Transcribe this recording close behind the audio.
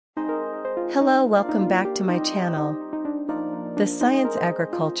Hello, welcome back to my channel, The Science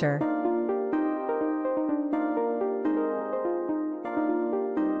Agriculture.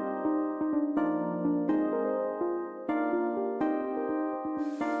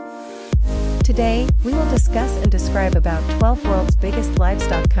 Today, we will discuss and describe about 12 world's biggest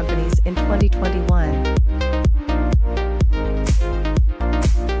livestock companies in 2021.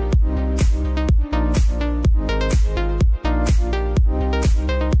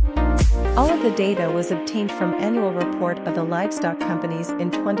 All of the data was obtained from Annual Report of the Livestock Companies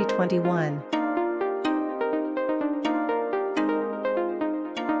in 2021.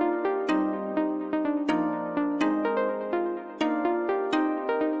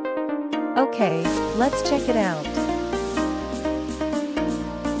 Okay, let's check it out.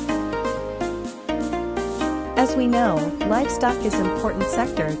 As we know, livestock is an important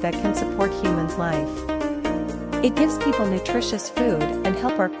sector that can support humans' life. It gives people nutritious food and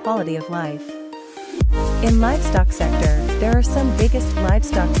help our quality of life. In livestock sector, there are some biggest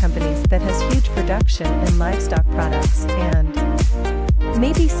livestock companies that has huge production in livestock products, and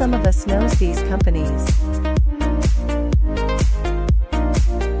maybe some of us knows these companies.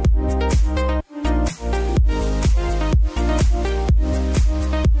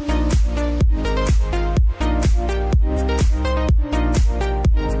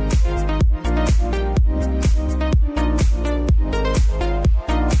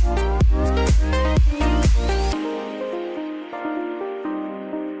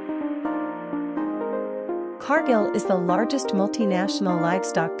 Cargill is the largest multinational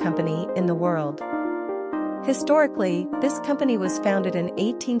livestock company in the world. Historically, this company was founded in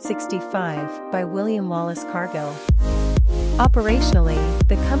 1865 by William Wallace Cargill. Operationally,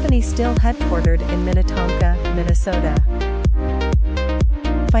 the company is still headquartered in Minnetonka, Minnesota.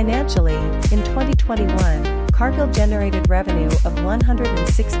 Financially, in 2021, Cargill generated revenue of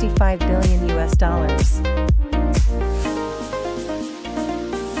 $165 billion.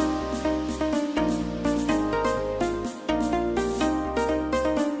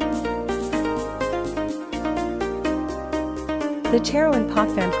 The Chero and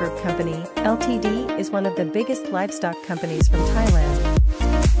Pakvan Group Company, Ltd. is one of the biggest livestock companies from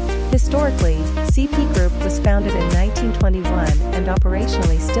Thailand. Historically, CP Group was founded in 1921 and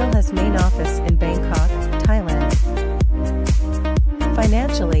operationally still has main office in Bangkok, Thailand.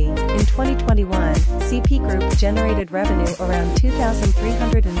 Financially, in 2021, CP Group generated revenue around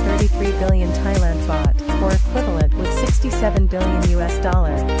 2,333 billion Thailand baht, or equivalent with $67 billion.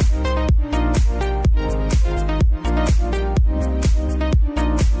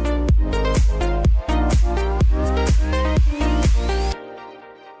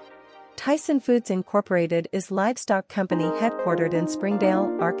 Tyson Foods Incorporated is a livestock company headquartered in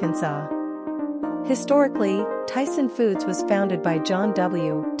Springdale, Arkansas. Historically, Tyson Foods was founded by John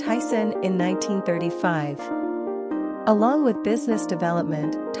W. Tyson in 1935. Along with business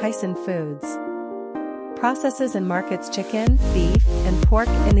development, Tyson Foods processes and markets chicken, beef, and pork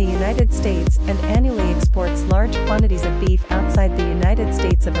in the United States and annually exports large quantities of beef outside the United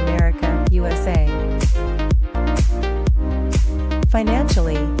States of America, USA.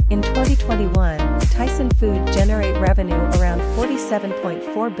 Financially, in 2021, Tyson Foods generate revenue around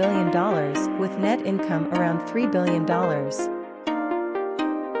 $47.4 billion, with net income around $3 billion.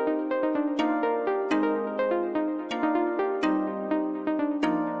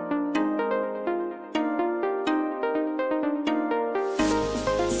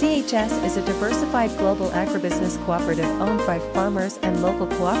 CHS is a diversified global agribusiness cooperative owned by farmers and local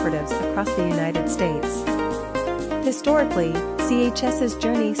cooperatives across the United States. Historically, CHS's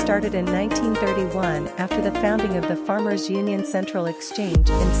journey started in 1931 after the founding of the Farmers Union Central Exchange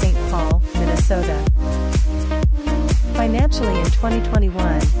in St. Paul, Minnesota. Financially in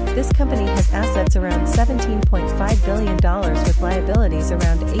 2021, this company has assets around $17.5 billion with liabilities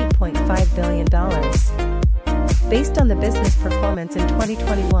around $8.5 billion. Based on the business performance in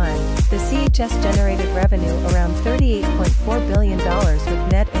 2021, the CHS generated revenue around $38.4 billion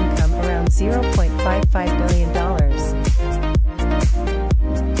with net income around $0.55 billion.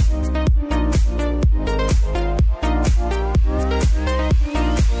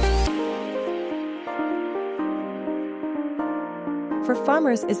 For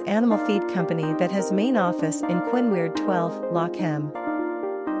Farmers is animal feed company that has main office in Quinweird 12, Lockham.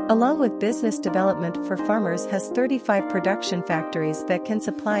 Along with business development for Farmers has 35 production factories that can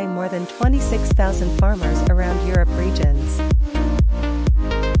supply more than 26,000 farmers around Europe regions.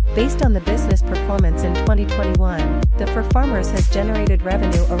 Based on the business performance in 2021, the For Farmers has generated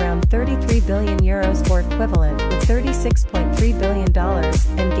revenue around €33 billion or equivalent with $36.3 billion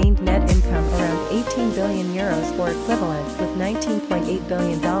and gained net income around €18 billion or equivalent with $19.8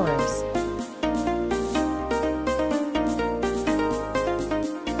 billion.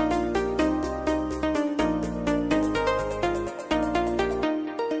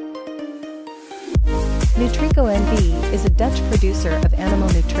 Nutreco NV is a Dutch producer of animal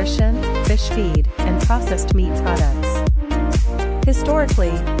nutrition, fish feed, and processed meat products.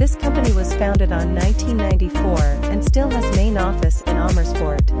 Historically, this company was founded on 1994 and still has main office in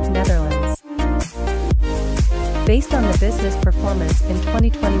Amersfoort, Netherlands. Based on the business performance in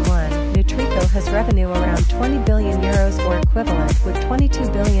 2021, Nutreco has revenue around 20 billion euros or equivalent, with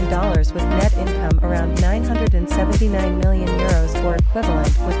 $22 billion with net income around 979 million euros or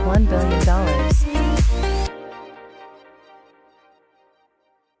equivalent, with $1 billion.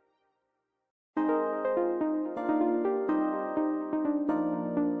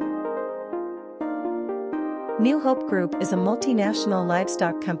 New Hope Group is a multinational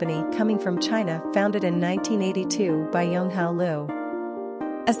livestock company coming from China, founded in 1982 by Yonghao Liu.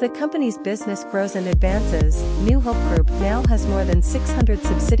 As the company's business grows and advances, New Hope Group now has more than 600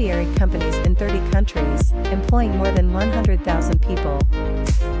 subsidiary companies in 30 countries, employing more than 100,000 people.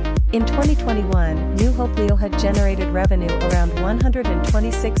 In 2021, New Hope Liu had generated revenue around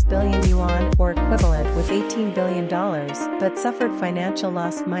 126 billion yuan or equivalent with $18 billion, but suffered financial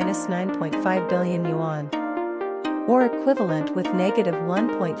loss minus 9.5 billion yuan. Or equivalent with negative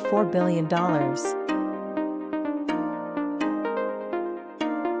 $1.4 billion.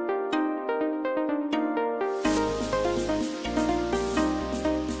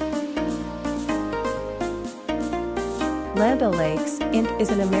 Land O'Lakes, Inc. is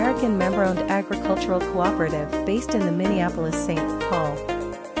an American member-owned agricultural cooperative based in the Minneapolis-St. Paul.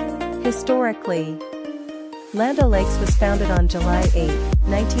 Historically, Land O'Lakes was founded on July 8,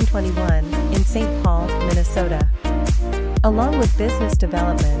 1921, in St. Paul, Minnesota. Along with business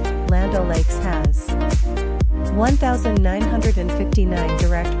development, Land O'Lakes has 1,959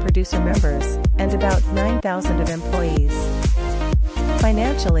 direct producer members and about 9,000 of employees.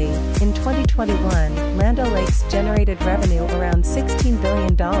 Financially, in 2021, Land O'Lakes generated revenue around $16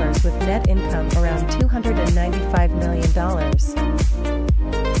 billion with net income around $295 million.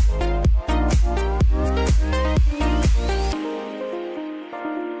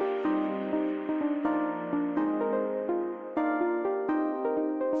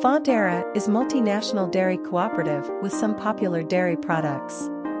 Fonterra is multinational dairy cooperative with some popular dairy products.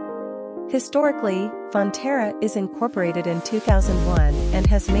 Historically, Fonterra is incorporated in 2001 and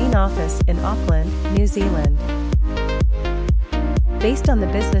has main office in Auckland, New Zealand. Based on the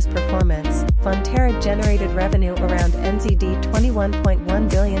business performance, Fonterra generated revenue around NZD 21.1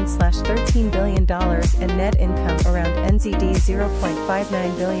 billion/$13 billion and net income around NZD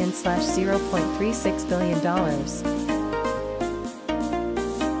 0.59 billion/$0.36 billion.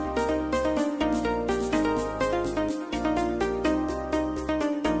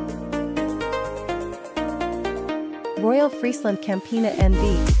 Royal Friesland Campina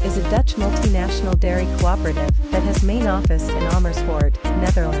NV is a Dutch multinational dairy cooperative that has main office in Amersfoort,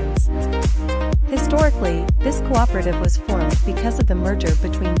 Netherlands. Historically, this cooperative was formed because of the merger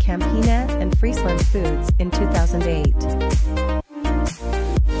between Campina and Friesland Foods in 2008.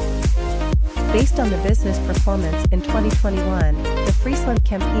 Based on the business performance in 2021, the Friesland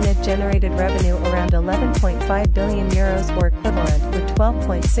Campina generated revenue around 11.5 billion euros or equivalent with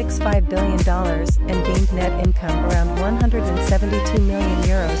 $12.65 billion and gained net income around 172 million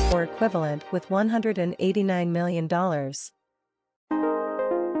euros or equivalent with $189 million.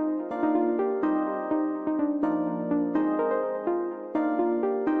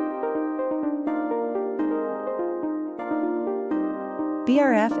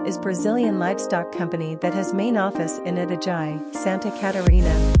 BRF is Brazilian livestock company that has main office in Itajaí, Santa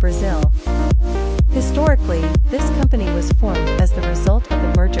Catarina, Brazil. Historically, this company was formed as the result of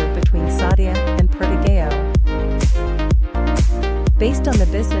the merger between Sadia and Perdigão. Based on the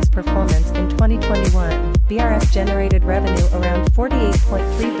business performance in 2021, BRF generated revenue around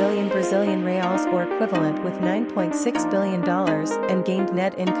 48.3 billion Brazilian reals or equivalent with $9.6 billion and gained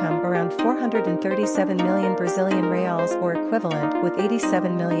net income around 437 million Brazilian reals or equivalent with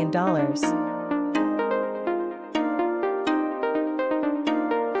 $87 million.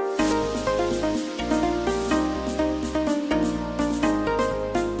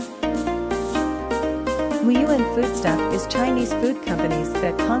 Muyuan Foodstuff is Chinese food companies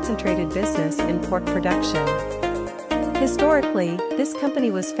that concentrated business in pork production. Historically, this company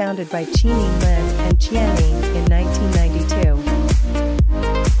was founded by Qining Lin and Qianing in 1992.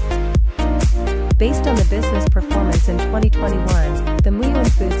 Based on the business performance in 2021, the Muyuan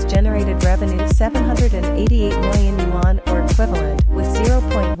Foods generated revenue 788 million yuan or equivalent with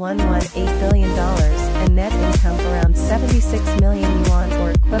 $0.118 billion and net income around 76 million yuan or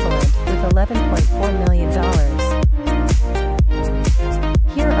equivalent with $11.4 million.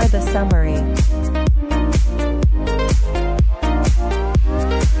 Here are the summary.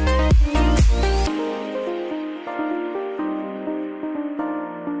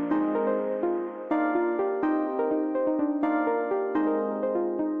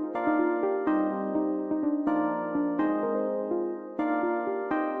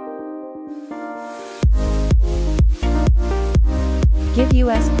 Give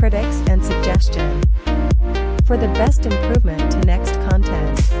US critics and suggestion for the best improvement to next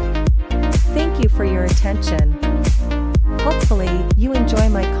content. Thank you for your attention. Hopefully, you enjoy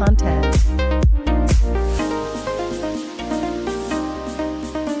my content.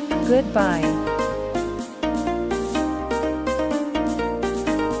 Goodbye.